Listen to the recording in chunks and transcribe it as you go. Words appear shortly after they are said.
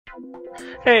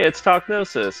Hey, it's Talk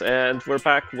Gnosis, and we're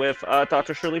back with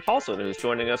Dr. Shirley Paulson, who's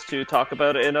joining us to talk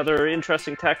about another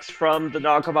interesting text from the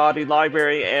Nag Hammadi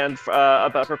Library and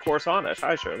about her course on it.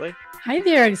 Hi, Shirley. Hi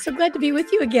there. I'm so glad to be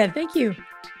with you again. Thank you.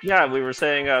 Yeah, we were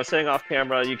saying off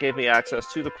camera, you gave me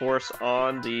access to the course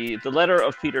on the letter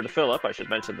of Peter to Philip. I should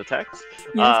mention the text,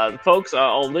 Yes. folks.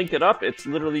 I'll link it up. It's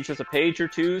literally just a page or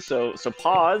two, so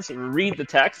pause, read the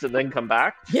text, and then come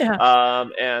back. Yeah.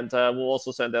 And we'll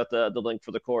also send out the link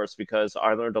for the course because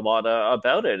I learned a lot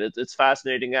about it. It's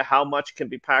fascinating how much can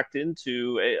be packed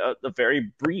into a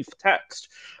very brief text.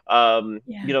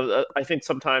 Yeah. I think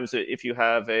sometimes if you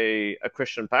have a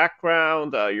Christian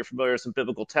background, you're familiar with some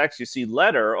biblical texts, you see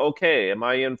letter, okay, am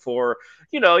I in for,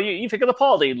 you think of the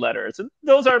Pauline letters, and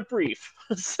those aren't brief.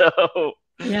 So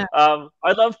Yeah.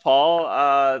 I love Paul.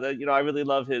 I really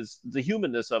love the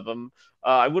humanness of him.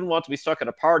 I wouldn't want to be stuck at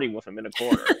a party with him in a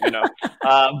corner.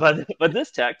 But this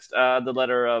text, the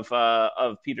letter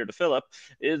of Peter to Philip,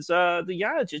 is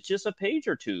it's just a page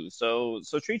or two. So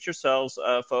treat yourselves,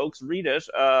 folks. Read it.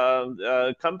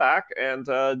 Come back, and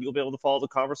you'll be able to follow the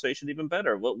conversation even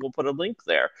better. We'll put a link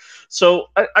there. So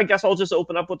I guess I'll just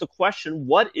open up with the question: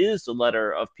 what is the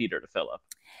letter of Peter to Philip?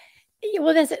 Yeah,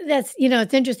 well, that's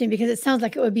it's interesting because it sounds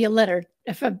like it would be a letter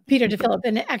from Peter to Philip,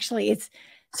 and actually, it's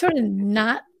sort of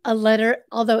not a letter,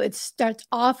 although it starts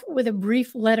off with a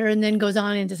brief letter and then goes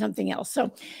on into something else.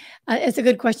 So, it's a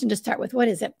good question to start with. What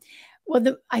is it?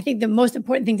 Well, I think the most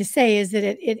important thing to say is that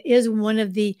it is one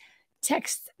of the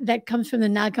texts that comes from the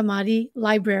Nag Hammadi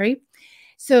Library.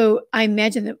 So I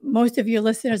imagine that most of your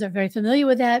listeners are very familiar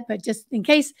with that, but just in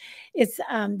case, it's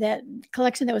that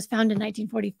collection that was found in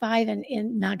 1945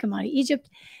 in Nag Hammadi, Egypt.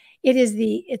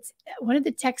 It's one of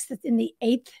the texts that's in the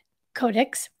 8th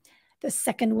Codex, the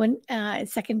second one,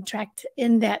 second tract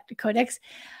in that codex.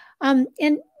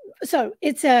 And so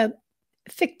it's a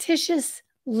fictitious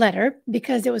letter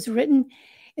because it was written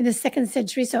in the 2nd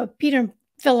century. So Peter and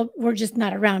Philip were just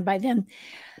not around by then.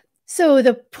 So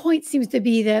the point seems to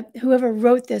be that whoever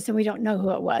wrote this, and we don't know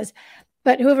who it was,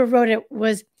 but whoever wrote it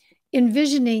was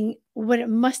envisioning what it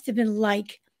must have been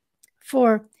like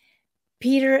for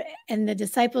Peter and the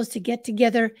disciples to get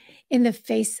together in the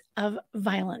face of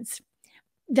violence.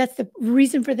 That's the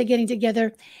reason for the getting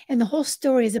together. And the whole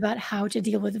story is about how to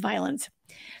deal with violence.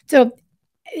 So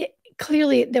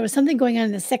clearly there was something going on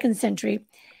in the 2nd century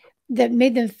that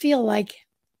made them feel like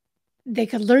they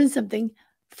could learn something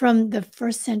from the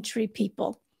 1st century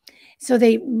people. So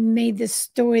they made this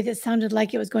story that sounded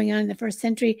like it was going on in the 1st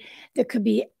century that could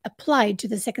be applied to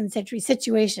the 2nd century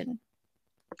situation.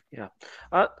 Yeah.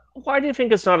 Why do you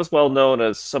think it's not as well known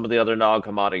as some of the other Nag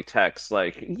Hammadi texts?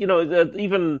 Like,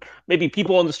 even maybe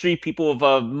people on the street, people of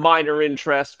a minor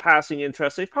interest, passing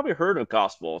interest, they've probably heard of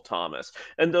Gospel of Thomas.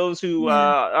 And those who Yeah.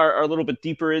 are a little bit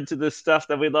deeper into this stuff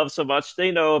that we love so much,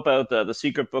 they know about the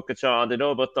Secret Book of John. They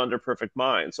know about Thunder Perfect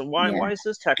Mind. So why Yeah. why is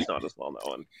this text not as well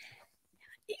known?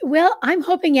 Well, I'm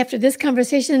hoping after this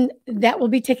conversation that will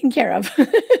be taken care of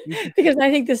because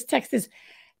I think this text is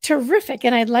terrific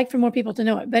and I'd like for more people to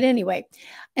know it. But anyway,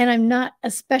 and I'm not a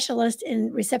specialist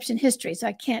in reception history, so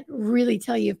I can't really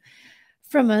tell you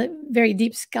from a very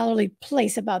deep scholarly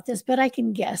place about this, but I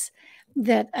can guess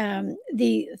that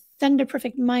the Thunder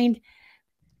Perfect Mind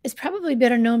is probably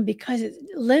better known because it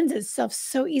lends itself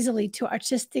so easily to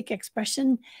artistic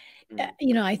expression.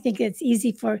 I think it's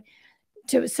easy for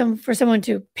someone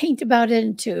to paint about it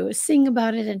and to sing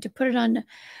about it and to put it on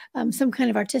some kind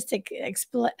of artistic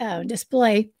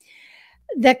display.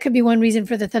 That could be one reason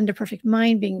for the Thunder Perfect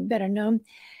Mind being better known.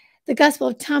 The Gospel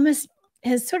of Thomas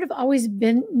has sort of always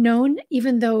been known,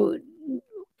 even though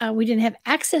we didn't have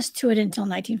access to it until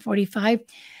 1945.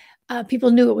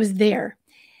 People knew it was there.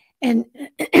 And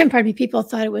pardon me, people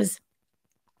thought it was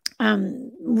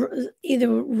either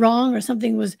wrong or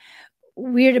something was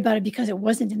weird about it because it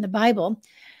wasn't in the Bible.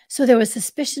 So there was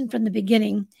suspicion from the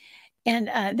beginning. And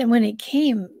then when it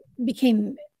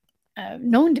became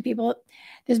known to people,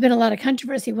 there's been a lot of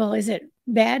controversy. Well, is it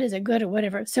bad? Is it good or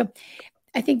whatever? So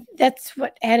I think that's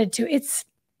what added to its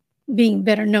being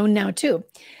better known now too.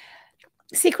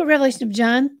 Secret Revelation of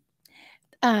John.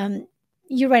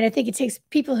 You're right. I think it takes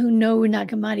people who know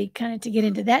Nag Hammadi kind of to get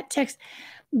into that text,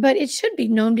 but it should be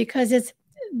known because it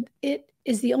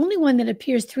is the only one that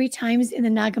appears 3 times in the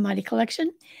Nag Hammadi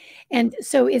collection. And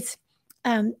so it's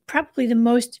probably the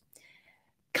most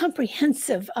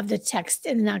comprehensive of the text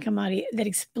in the Nag Hammadi that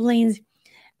explains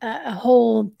a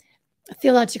whole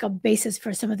theological basis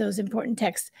for some of those important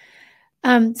texts.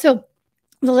 So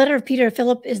the letter of Peter to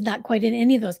Philip is not quite in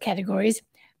any of those categories,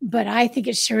 but I think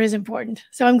it sure is important.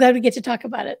 So I'm glad we get to talk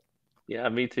about it. Yeah,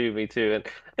 me too, me too.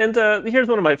 And here's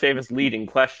one of my famous leading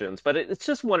questions, but it's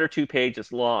just 1 or 2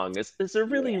 pages long. Is there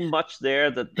really Yeah. much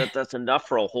there that's enough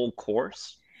for a whole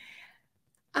course?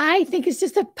 I think it's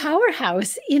just a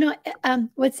powerhouse.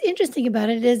 What's interesting about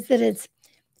it is that it's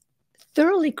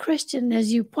thoroughly Christian,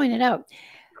 as you pointed out,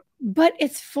 but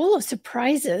it's full of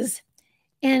surprises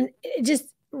and it just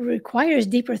requires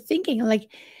deeper thinking. Like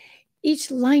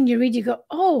each line you read, you go,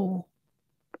 oh,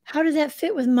 how does that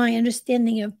fit with my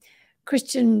understanding of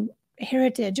Christian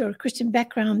heritage or Christian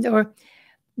background? Or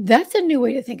that's a new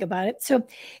way to think about it. So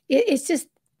it's just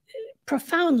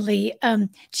profoundly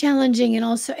challenging and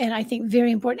also, and I think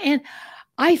very important. And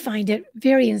I find it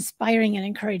very inspiring and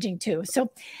encouraging too.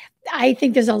 So I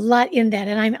think there's a lot in that.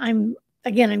 And I'm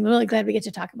really glad we get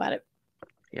to talk about it.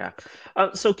 Yeah.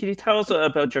 So can you tell us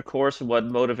about your course and what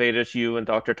motivated you and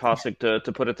Dr. Tosic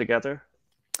to put it together?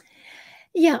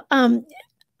 Yeah.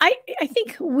 I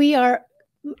think we are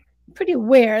pretty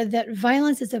aware that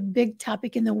violence is a big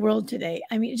topic in the world today.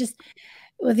 I mean, just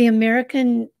with the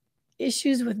American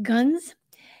issues with guns.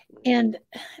 And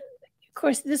of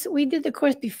course, this we did the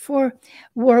course before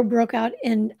war broke out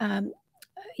in,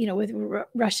 with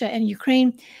Russia and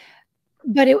Ukraine.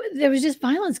 But there was just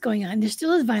violence going on. There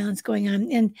still is violence going on,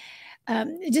 and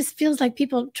it just feels like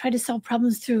people try to solve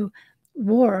problems through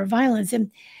war or violence.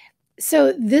 And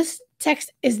so this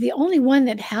text is the only one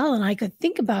that Hal and I could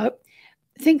think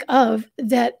of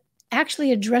that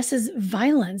actually addresses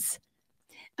violence.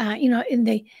 In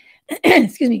the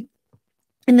excuse me,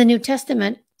 in the New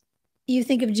Testament, you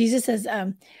think of Jesus as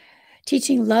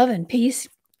teaching love and peace,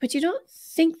 but you don't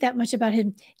think that much about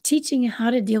him teaching how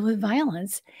to deal with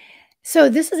violence. So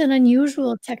this is an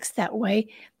unusual text that way,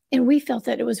 and we felt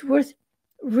that it was worth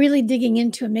really digging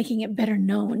into and making it better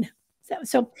known.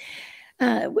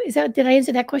 Did I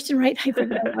answer that question right? I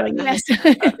forgot what you asked.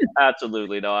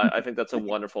 Absolutely. No, I think that's a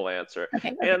wonderful answer.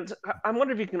 Okay. And I'm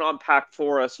wondering if you can unpack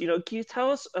for us, can you tell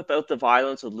us about the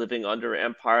violence of living under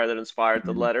empire that inspired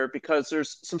the Mhm. letter? Because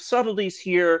there's some subtleties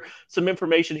here, some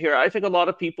information here. I think a lot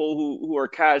of people who are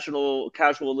casual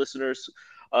listeners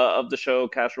of the show,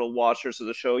 casual watchers of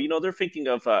the show, they're thinking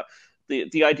of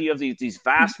the idea of these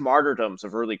vast martyrdoms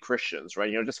of early Christians,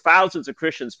 right? Just thousands of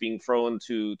Christians being thrown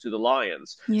to the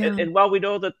lions. And, Yeah. and while we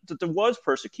know that there was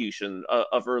persecution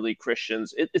of early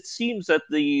Christians, it seems that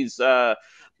these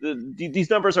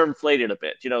numbers are inflated a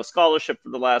bit. Scholarship for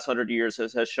the last 100 years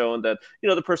has shown that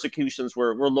the persecutions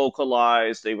were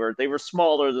localized. They were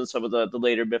smaller than some of the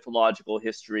later mythological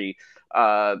history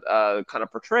kind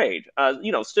of portrayed.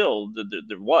 Still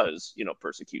there was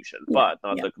persecution, Yeah. but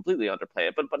not Yeah. to completely underplay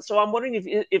it. But so I'm wondering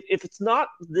if it's not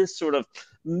this sort of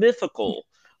mythical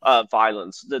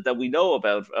violence that we know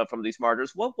about from these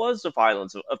martyrs. What was the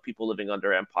violence of people living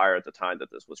under empire at the time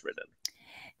that this was written?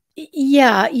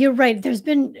 Yeah, you're right. There's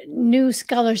been new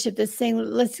scholarship that's saying,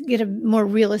 let's get a more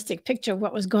realistic picture of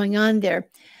what was going on there.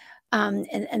 And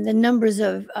the numbers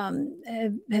have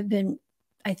been,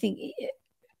 I think,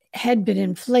 had been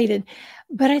inflated.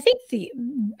 But I think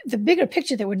the bigger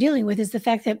picture that we're dealing with is the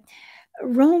fact that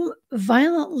Rome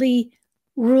violently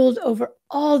ruled over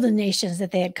all the nations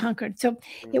that they had conquered. So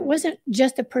it Mm, wasn't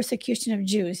just a persecution of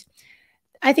Jews.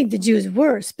 I think the Jews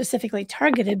were specifically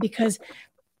targeted because,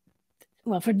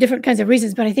 well, for different kinds of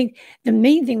reasons. But I think the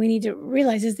main thing we need to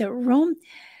realize is that Rome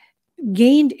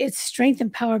gained its strength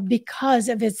and power because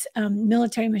of its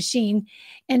military machine,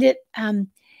 and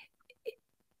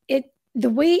the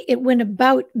way it went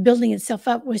about building itself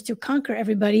up was to conquer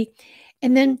everybody,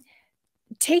 and then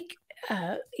take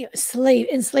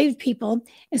enslaved people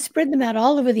and spread them out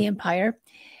all over the empire,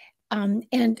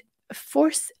 and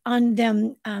force on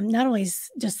them not only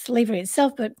just slavery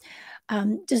itself, but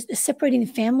just separating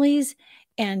families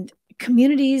and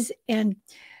communities and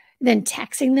then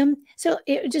taxing them. So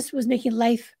it just was making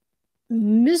life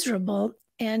miserable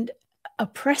and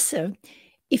oppressive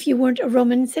if you weren't a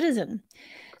Roman citizen.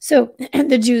 So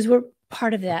the Jews were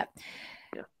part of that.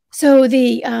 yeah. So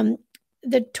the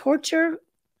torture,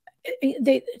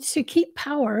 they to keep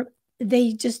power,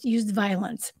 they just used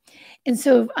violence, and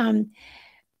so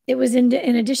it was in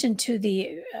addition to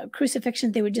the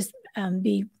crucifixion, they would just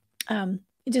be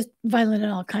just violent in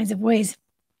all kinds of ways.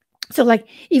 So, like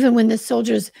even when the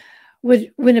soldiers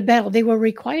would win a battle, they were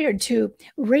required to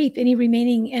rape any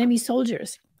remaining enemy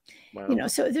soldiers. Wow.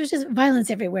 So there's just violence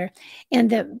everywhere, and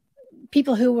the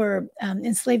people who were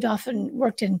enslaved often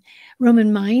worked in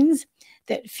Roman mines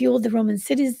that fueled the Roman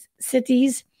cities.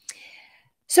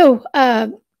 So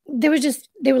they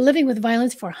were living with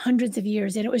violence for hundreds of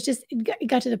years, and it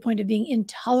got to the point of being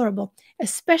intolerable,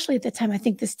 especially at the time I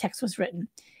think this text was written.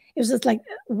 It was just like,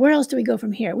 where else do we go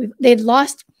from here? They'd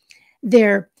lost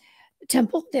their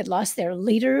temple. They'd lost their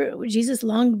leader, Jesus,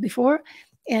 long before.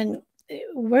 And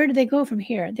where do they go from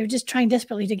here? They're just trying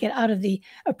desperately to get out of the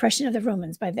oppression of the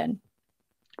Romans by then.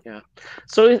 Yeah.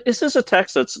 So is this a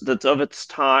text that's of its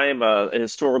time, a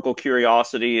historical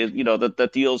curiosity, that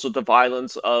deals with the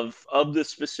violence of this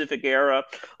specific era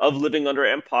of living under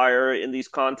empire in these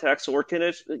contexts, or can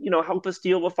it, help us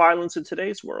deal with violence in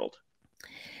today's world?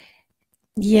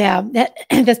 Yeah,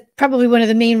 that's probably one of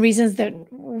the main reasons that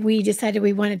we decided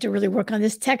we wanted to really work on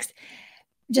this text,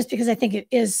 just because I think it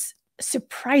is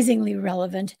surprisingly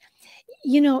relevant.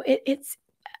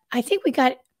 I think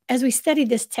as we studied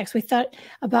this text, we thought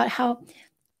about how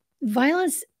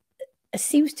violence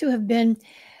seems to have been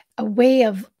a way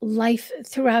of life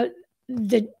throughout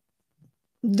the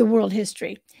world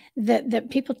history, that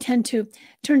people tend to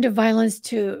turn to violence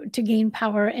to gain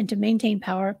power and to maintain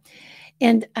power.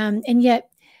 And yet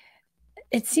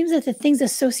it seems that the things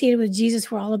associated with Jesus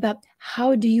were all about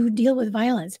how do you deal with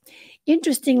violence.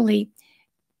 Interestingly,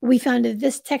 we found that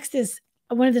this text is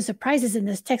one of the surprises in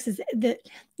this text is that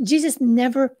Jesus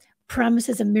never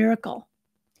promises a miracle.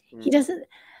 He doesn't.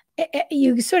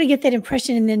 You sort of get that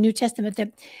impression in the New Testament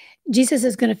that Jesus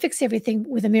is going to fix everything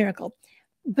with a miracle.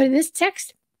 But in this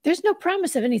text, there's no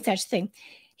promise of any such thing.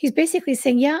 He's basically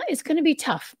saying, yeah, it's going to be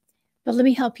tough, but let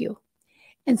me help you.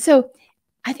 And so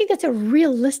I think that's a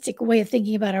realistic way of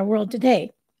thinking about our world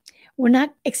today. We're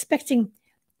not expecting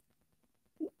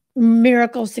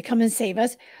miracles to come and save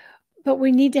us, but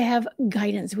we need to have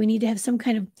guidance. We need to have some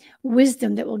kind of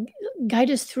wisdom that will guide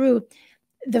us through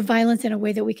the violence in a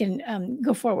way that we can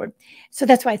go forward. So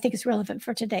that's why I think it's relevant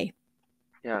for today.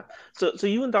 Yeah. So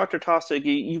you and Dr. Tostig,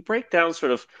 you break down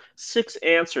sort of 6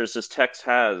 answers this text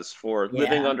has for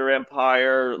living Yeah. under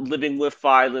empire, living with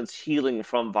violence, healing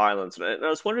from violence. And I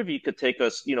was wondering if you could take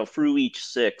us, through each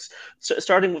 6,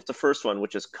 starting with the first one,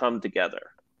 which is come together.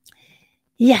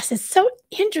 Yes, it's so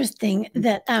interesting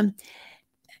that,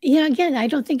 again, I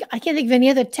can't think of any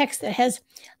other text that has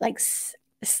like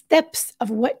steps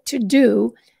of what to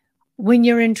do when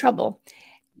you're in trouble.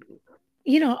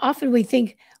 Often we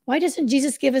think, why doesn't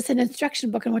Jesus give us an instruction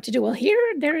book on what to do? Well,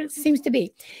 there it seems to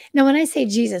be. Now, when I say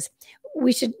Jesus,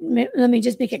 let me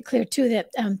just make it clear too that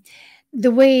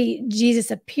the way Jesus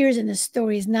appears in the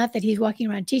story is not that he's walking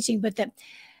around teaching, but that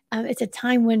it's a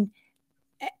time when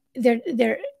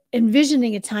they're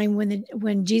envisioning a time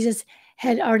when Jesus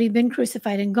had already been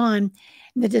crucified and gone.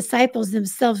 And the disciples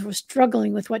themselves were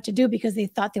struggling with what to do because they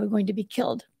thought they were going to be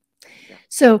killed. Yeah.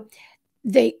 So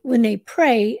when they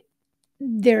pray,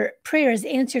 their prayer is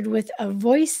answered with a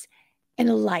voice and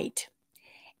a light.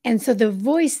 And so the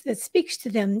voice that speaks to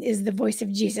them is the voice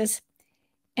of Jesus,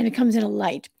 and it comes in a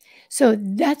light. So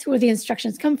that's where the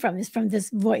instructions come from, is from this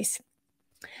voice.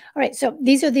 All right, so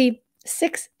these are the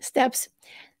 6 steps.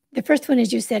 The first one,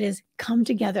 as you said, is come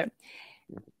together.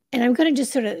 And I'm going to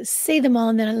just sort of say them all,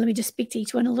 and then let me just speak to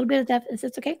each one a little bit of that. Is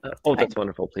that okay? That's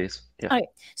wonderful, please. Yeah. All right.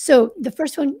 So the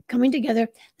first one, coming together.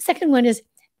 The second one is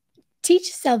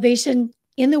teach salvation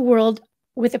in the world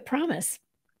with a promise.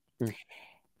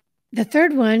 The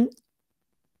third one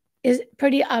is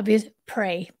pretty obvious,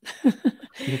 pray.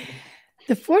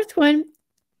 The fourth one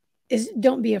is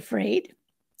don't be afraid.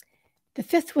 The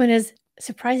fifth one is,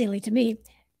 surprisingly to me,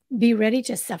 be ready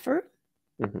to suffer.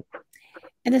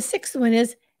 And the sixth one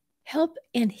is help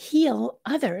and heal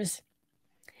others.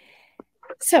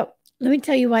 So let me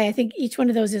tell you why I think each one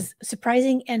of those is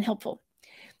surprising and helpful.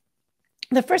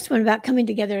 The first one about coming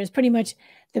together is pretty much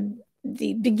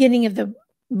the beginning of the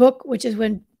book, which is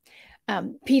when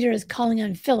Peter is calling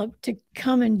on Phillip to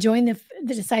come and join the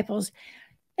disciples.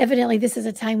 Evidently, this is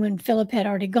a time when Phillip had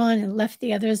already gone and left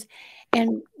the others.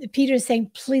 And Peter is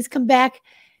saying, please come back.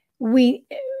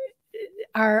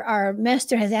 Our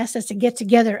master has asked us to get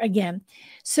together again.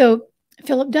 So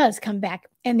Phillip does come back,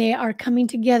 and they are coming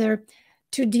together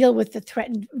to deal with the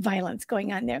threatened violence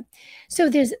going on there. So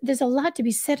there's a lot to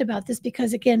be said about this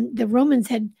because, again, the Romans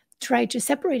had tried to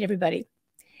separate everybody.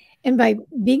 And by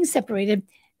being separated,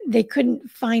 they couldn't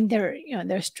find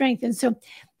their strength. And so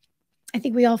I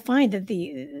think we all find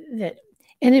that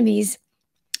enemies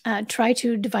try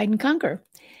to divide and conquer.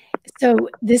 So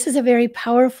this is a very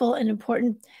powerful and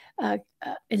important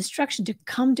instruction to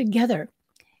come together.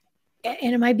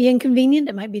 And it might be inconvenient,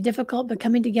 it might be difficult, but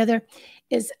coming together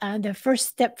is the first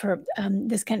step for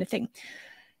this kind of thing.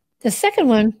 The second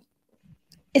one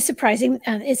is surprising.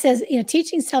 It says,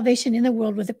 teaching salvation in the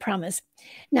world with a promise.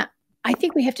 Now, I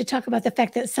think we have to talk about the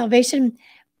fact that salvation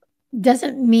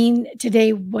doesn't mean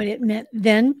today what it meant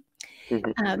then,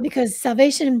 because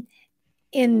salvation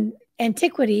in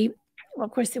antiquity, well,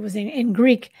 of course, it was in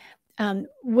Greek,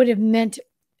 would have meant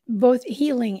both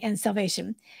healing and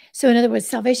salvation. So in other words,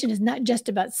 salvation is not just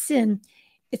about sin,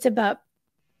 it's about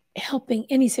helping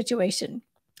any situation.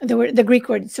 The Greek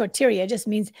word soteria just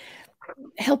means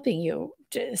helping you,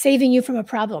 saving you from a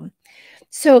problem.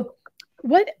 So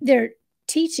what they're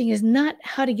teaching is not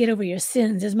how to get over your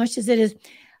sins as much as it is,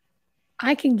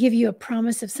 I can give you a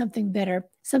promise of something better,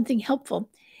 something helpful.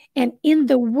 And in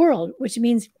the world, which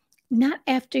means not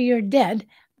after you're dead,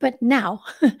 but now.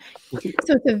 So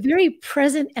it's a very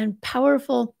present and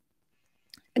powerful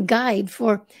guide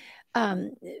for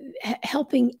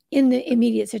helping in the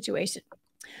immediate situation.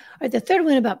 All right, the third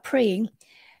one about praying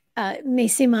may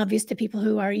seem obvious to people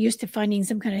who are used to finding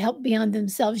some kind of help beyond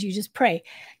themselves. You just pray.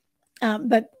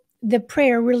 But the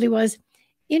prayer really was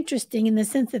interesting in the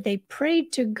sense that they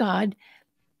prayed to God,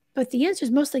 but the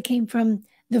answers mostly came from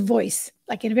the voice,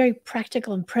 like in a very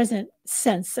practical and present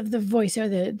sense of the voice, or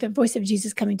the voice of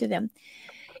Jesus coming to them.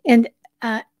 And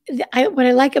what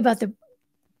I like about the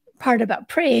part about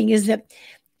praying is that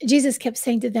Jesus kept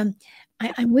saying to them,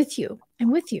 I'm with you.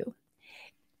 I'm with you.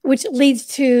 Which leads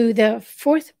to the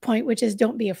fourth point, which is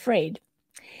don't be afraid.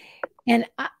 And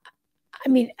I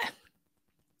mean,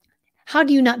 how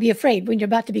do you not be afraid when you're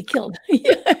about to be killed?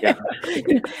 Yeah.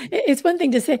 It's one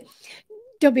thing to say,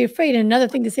 don't be afraid. And another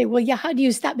thing to say, well, yeah, how do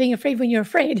you stop being afraid when you're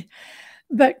afraid?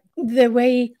 But the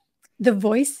way the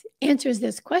voice answers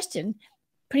this question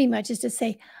pretty much is to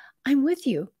say, I'm with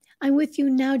you. I'm with you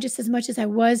now just as much as I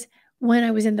was when I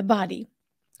was in the body,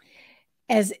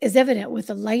 as is evident with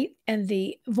the light and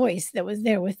the voice that was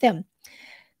there with them.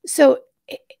 So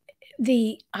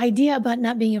the idea about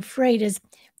not being afraid is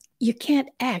you can't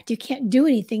act, you can't do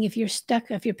anything if you're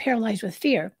stuck, if you're paralyzed with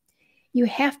fear. You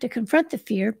have to confront the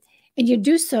fear, and you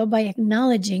do so by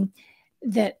acknowledging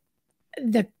that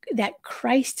that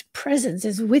Christ's presence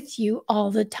is with you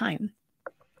all the time.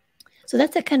 So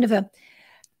that's a kind of a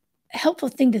helpful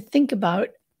thing to think about,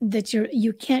 that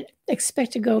you can't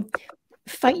expect to go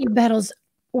fight your battles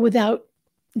without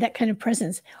that kind of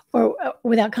presence, or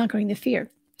without conquering the fear.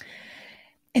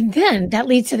 And then that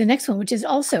leads to the next one, which is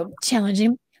also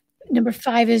challenging. Number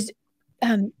 5 is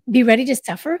be ready to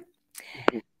suffer.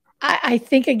 I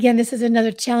think, again, this is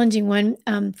another challenging one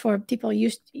for people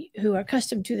who are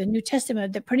accustomed to the New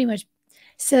Testament, that pretty much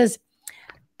says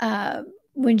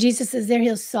when Jesus is there,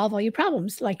 he'll solve all your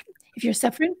problems. Like if you're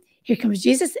suffering, here comes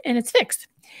Jesus and it's fixed.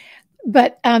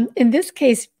 But in this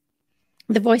case,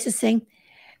 the voice is saying,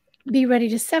 be ready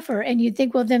to suffer. And you'd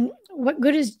think, well, then what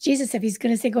good is Jesus if he's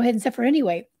going to say, go ahead and suffer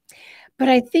anyway? But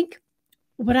I think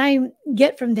what I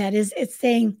get from that is it's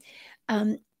saying,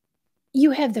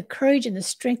 you have the courage and the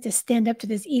strength to stand up to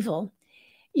this evil.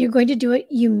 You're going to do it.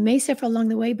 You may suffer along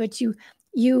the way, but you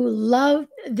love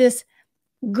this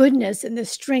goodness and the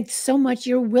strength so much,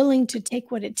 you're willing to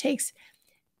take what it takes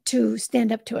to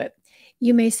stand up to it.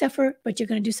 You may suffer, but you're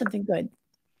going to do something good.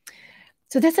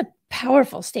 So that's a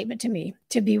powerful statement to me,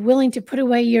 to be willing to put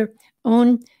away your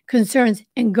own concerns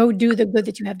and go do the good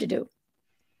that you have to do.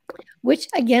 Which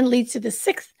again leads to the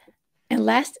 6th and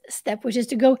last step, which is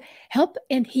to go help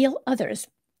and heal others.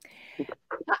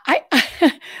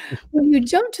 When you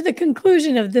jump to the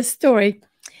conclusion of this story,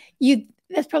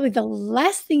 that's probably the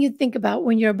last thing you think about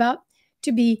when you're about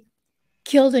to be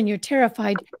killed and you're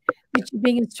terrified, that you're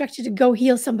being instructed to go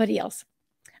heal somebody else.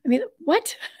 I mean,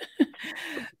 what?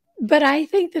 But I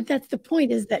think that that's the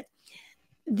point, is that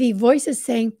the voice is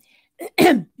saying,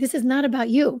 this is not about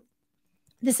you.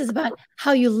 This is about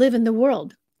how you live in the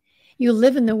world. You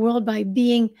live in the world by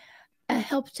being a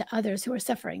help to others who are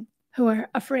suffering, who are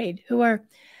afraid, who are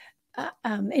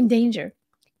in danger.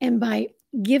 And by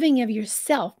giving of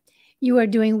yourself, you are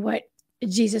doing what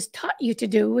Jesus taught you to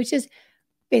do, which is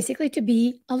basically to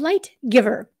be a light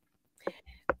giver.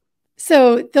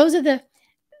 So those are the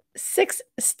 6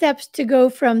 steps to go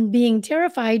from being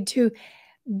terrified to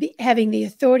having the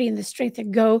authority and the strength to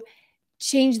go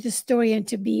change the story and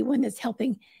to be one that's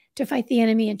helping to fight the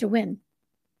enemy and to win.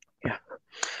 Yeah.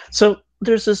 So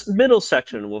there's this middle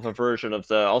section with a version of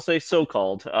the, I'll say,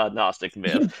 so-called Gnostic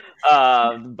myth,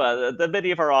 but that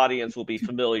many of our audience will be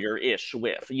familiar-ish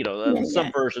with,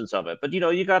 some versions of it. But,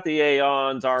 you got the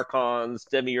Aeons, Archons,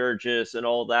 Demiurgus, and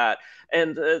all that.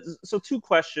 And so 2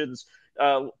 questions.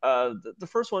 The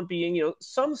first one being,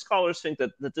 some scholars think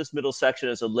that this middle section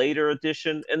is a later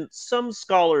addition, and some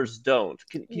scholars don't.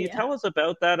 Can you tell us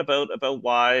about that? About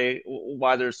why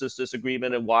there's this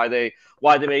disagreement, and why they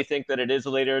may think that it is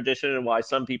a later addition, and why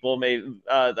some people may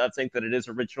think that it is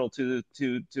original to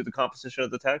the composition of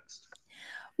the text?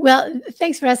 Well,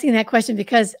 thanks for asking that question,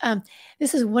 because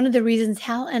this is one of the reasons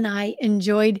Hal and I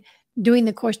enjoyed doing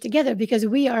the course together, because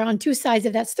we are on 2 sides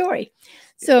of that story.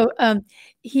 So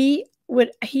he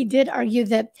he did argue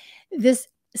that this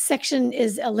section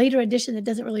is a later addition that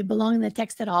doesn't really belong in the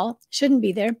text at all, shouldn't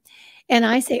be there. And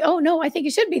I say, oh, no, I think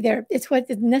it should be there. It's what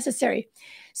is necessary.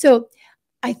 So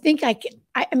I think I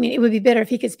mean, it would be better if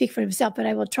he could speak for himself, but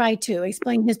I will try to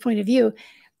explain his point of view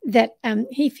that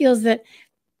he feels that,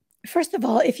 first of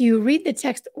all, if you read the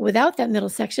text without that middle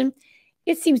section,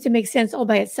 it seems to make sense all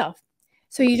by itself.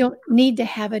 So you don't need to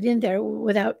have it in there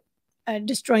without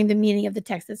destroying the meaning of the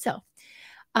text itself.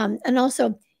 And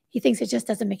also, he thinks it just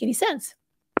doesn't make any sense.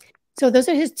 So those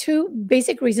are his two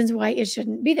basic reasons why it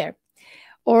shouldn't be there,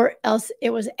 or else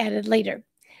it was added later.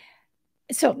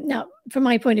 So now, from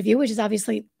my point of view, which is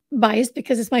obviously biased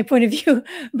because it's my point of view,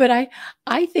 but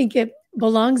I think it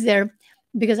belongs there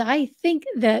because I think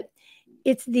that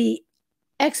it's the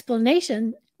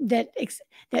explanation that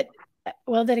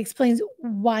explains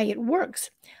why it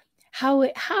works, how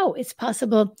it's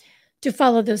possible to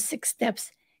follow those 6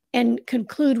 steps and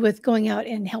conclude with going out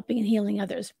and helping and healing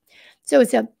others. So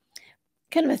it's a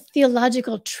kind of a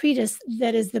theological treatise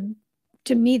that is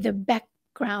to me the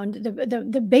background,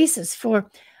 the basis for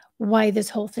why this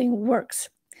whole thing works.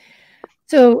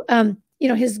 So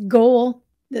his goal,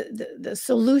 the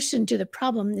solution to the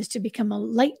problem is to become a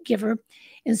light giver,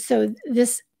 and so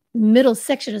this middle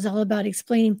section is all about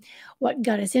explaining what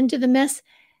got us into the mess,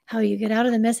 how you get out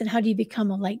of the mess, and how do you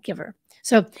become a light giver.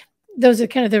 So those are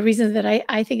kind of the reasons that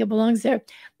I think it belongs there.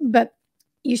 But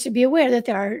you should be aware that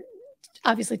there are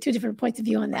obviously 2 different points of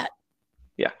view on that.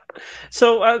 Yeah.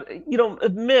 So, a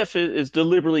myth is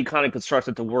deliberately kind of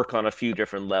constructed to work on a few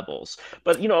different levels.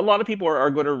 But, a lot of people are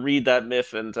going to read that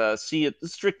myth and see it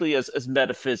strictly as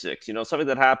metaphysics, something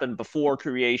that happened before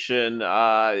creation,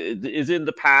 is in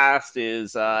the past,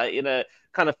 is in a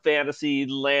kind of fantasy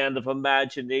land of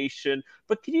imagination.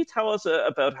 But can you tell us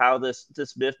about how this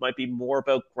myth might be more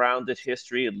about grounded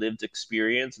history and lived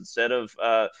experience instead of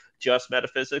just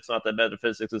metaphysics? Not that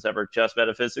metaphysics is ever just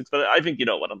metaphysics, but I think you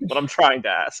know what I'm trying to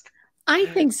ask. I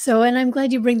think so, and I'm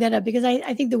glad you bring that up because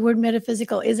I think the word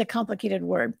metaphysical is a complicated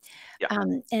word. Yeah.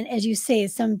 And as you say,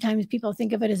 sometimes people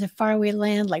think of it as a faraway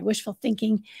land, like wishful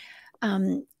thinking.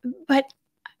 But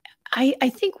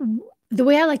I think the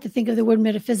way I like to think of the word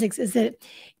metaphysics is that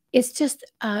it's just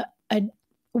a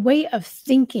way of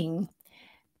thinking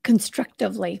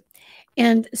constructively.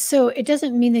 And so it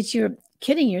doesn't mean that you're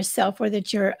kidding yourself or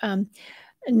that you're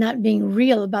not being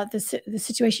real about the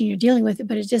situation you're dealing with,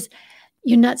 but it's just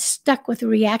you're not stuck with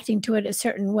reacting to it a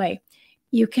certain way.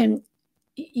 You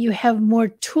have more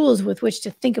tools with which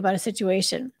to think about a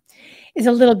situation. It's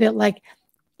a little bit like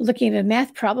looking at a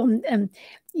math problem, and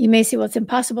you may say, well, it's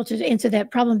impossible to answer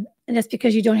that problem, and that's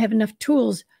because you don't have enough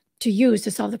tools to use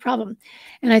to solve the problem.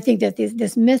 And I think that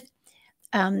this myth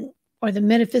or the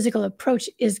metaphysical approach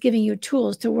is giving you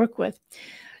tools to work with.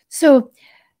 So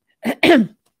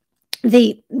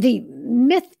the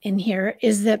myth in here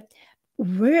is that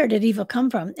where did evil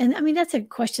come from? And I mean, that's a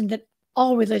question that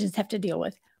all religions have to deal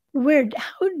with.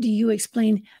 How do you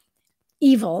explain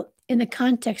evil in the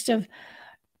context of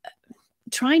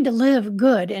trying to live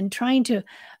good and trying to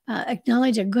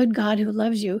acknowledge a good God who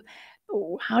loves you?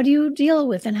 How do you deal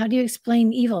with and how do you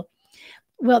explain evil?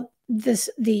 Well,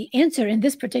 the answer in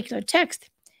this particular text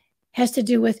has to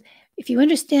do with, if you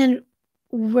understand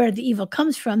where the evil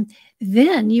comes from,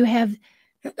 then you have,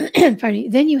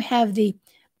 then you have the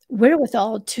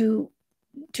wherewithal to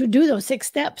do those 6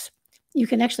 steps. You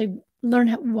can actually learn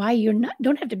why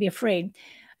don't have to be afraid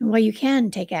and why you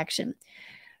can take action.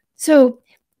 So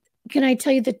can I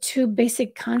tell you the 2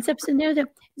 basic concepts in there?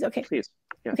 Okay. Please.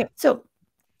 Yeah. Okay. So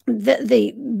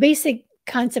the basic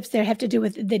concepts there have to do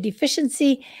with the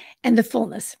deficiency and the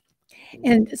fullness.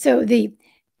 And so the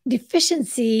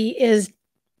deficiency is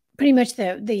pretty much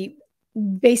the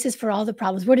basis for all the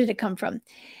problems. Where did it come from?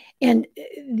 And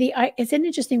it's an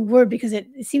interesting word because it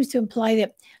seems to imply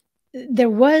that there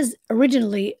was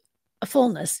originally a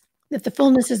fullness, that the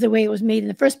fullness is the way it was made in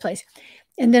the first place.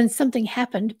 And then something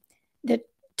happened that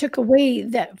took away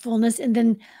that fullness. And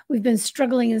then we've been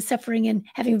struggling and suffering and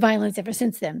having violence ever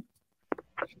since then.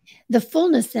 The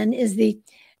fullness then is the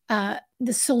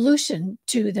solution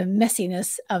to the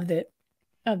messiness of the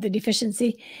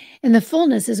deficiency. And the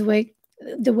fullness is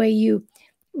the way you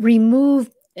remove,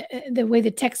 the way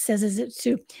the text says is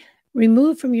to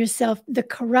remove from yourself the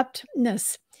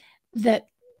corruptness that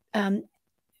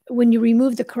when you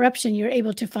remove the corruption, you're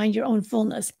able to find your own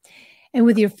fullness. And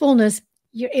with your fullness,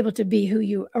 you're able to be who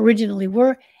you originally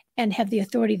were and have the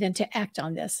authority then to act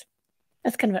on this.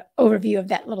 That's kind of an overview of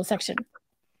that little section.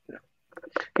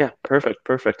 Yeah, perfect,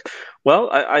 perfect. Well,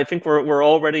 I think we're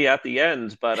already at the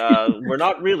end, but we're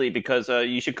not really because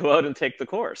you should go out and take the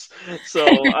course. So,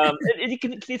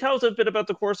 can you tell us a bit about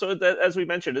the course? So that, as we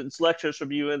mentioned, it's lectures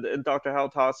from you and Dr. Hal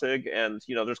Tossig, and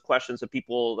there's questions that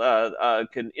people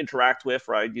can interact with,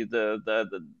 right?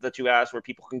 That you ask where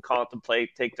people can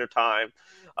contemplate, take their time.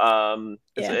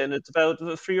 Yeah. And it's about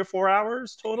 3 or 4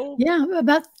 hours total. Yeah,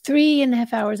 about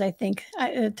 3.5 hours, I think,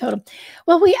 total.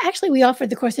 Well, we offered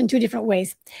the course in two different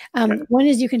ways. Okay. One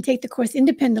is you can take the course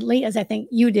independently, as I think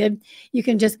you did. You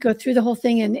can just go through the whole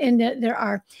thing, and there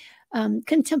are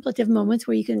contemplative moments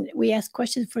where we ask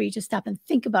questions for you to stop and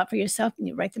think about for yourself, and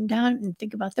you write them down and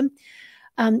think about them.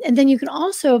 And then you can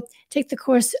also take the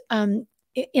course in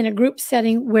a group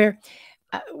setting where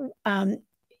uh, um,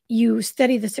 you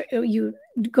study you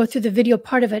go through the video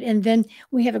part of it, and then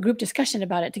we have a group discussion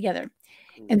about it together.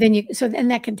 And then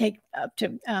that can take up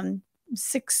to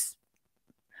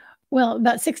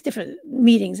about 6 different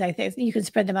meetings. I think you can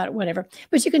spread them out, whatever,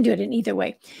 but you can do it in either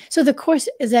way. So the course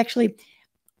is actually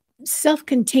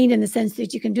self-contained in the sense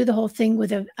that you can do the whole thing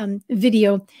with a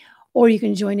video, or you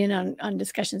can join in on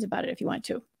discussions about it if you want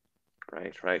to.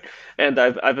 Right, right. And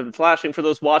I've been flashing for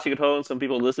those watching at home. Some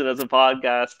people listen as a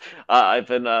podcast. I've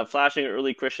been flashing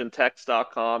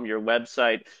earlychristiantext.com, your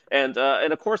website, and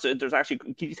of course there's actually.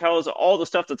 Can you tell us all the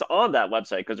stuff that's on that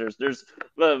website? Because there's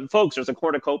folks, there's a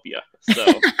cornucopia. So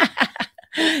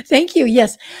Thank you.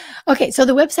 Yes. Okay. So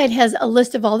the website has a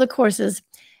list of all the courses,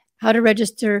 how to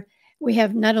register. We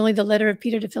have not only the letter of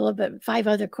Peter to Phillip, but 5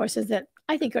 other courses that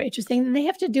I think are interesting. And they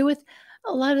have to do with,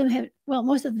 a lot of them have, well,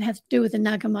 most of them have to do with the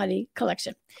Nag Hammadi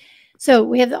collection. So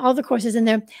we have all the courses in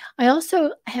there. I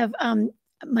also have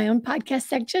my own podcast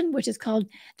section, which is called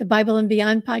the Bible and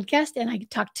Beyond podcast. And I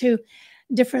talk to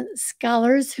different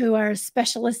scholars who are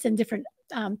specialists in different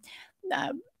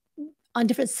on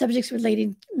different subjects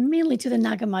relating mainly to the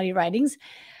Nag Hammadi writings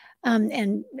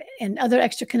and other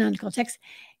extra canonical texts.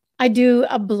 I do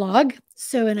a blog,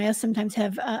 and I sometimes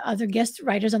have other guest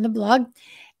writers on the blog.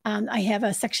 I have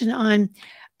a section on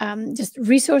just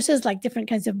resources, like different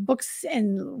kinds of books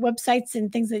and websites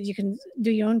and things that you can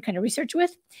do your own kind of research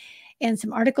with, and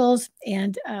some articles.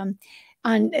 And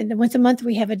once a month,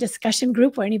 we have a discussion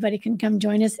group where anybody can come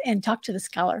join us and talk to the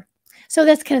scholar. So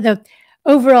that's kind of the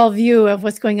overall view of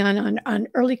what's going on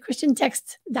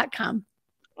earlychristiantext.com.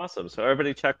 awesome. So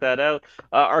everybody check that out.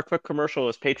 Our quick commercial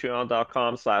is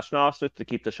patreon.com/Gnostic to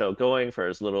keep the show going for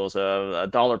as little as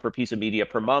 $1 per piece of media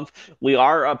per month. We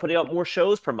are putting out more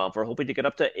shows per month. We're hoping to get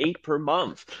up to 8 per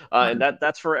month. And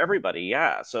that's for everybody.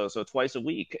 Yeah. So twice a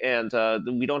week. And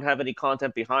we don't have any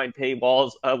content behind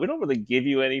paywalls. We don't really give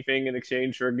you anything in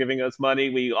exchange for giving us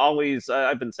money. We always,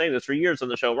 I've been saying this for years on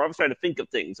the show, we're always trying to think of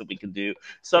things that we can do.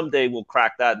 Someday we'll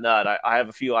crack that nut. I have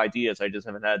a few ideas I just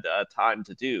haven't had time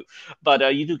to do. But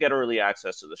you do get early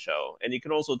access to the show, and you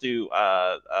can also do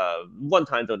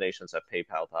one-time donations at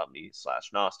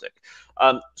paypal.me/Gnostic.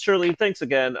 Shirley, thanks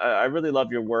again. I really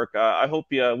love your work. I hope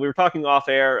we were talking off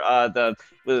air. The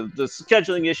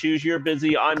scheduling issues. You're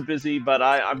busy. I'm busy, but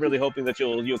I'm really hoping that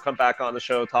you'll come back on the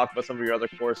show, talk about some of your other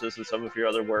courses and some of your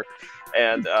other work.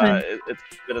 And it's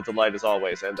been a delight as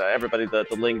always. And everybody, the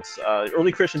links,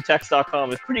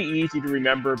 earlychristiantext.com is pretty easy to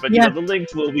remember, but the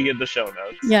links will be in the show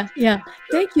notes. Yeah.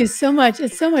 Thank you so much.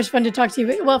 It's so much fun to talk to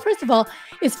you. Well, first of all,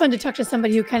 it's fun to talk to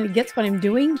somebody who kind of gets what I'm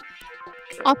doing.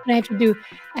 Often I have to do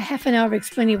a half an hour of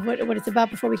explaining what it's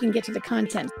about before we can get to the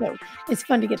content. So it's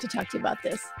fun to get to talk to you about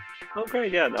this. Oh,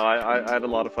 great. Yeah, no, I had a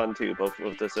lot of fun too, both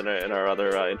with this and our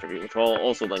other interview, which we'll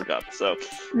also link up. So,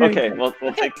 okay, we'll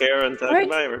take care and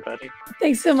goodbye, everybody.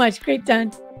 Thanks so much. Great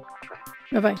done.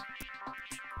 Bye-bye.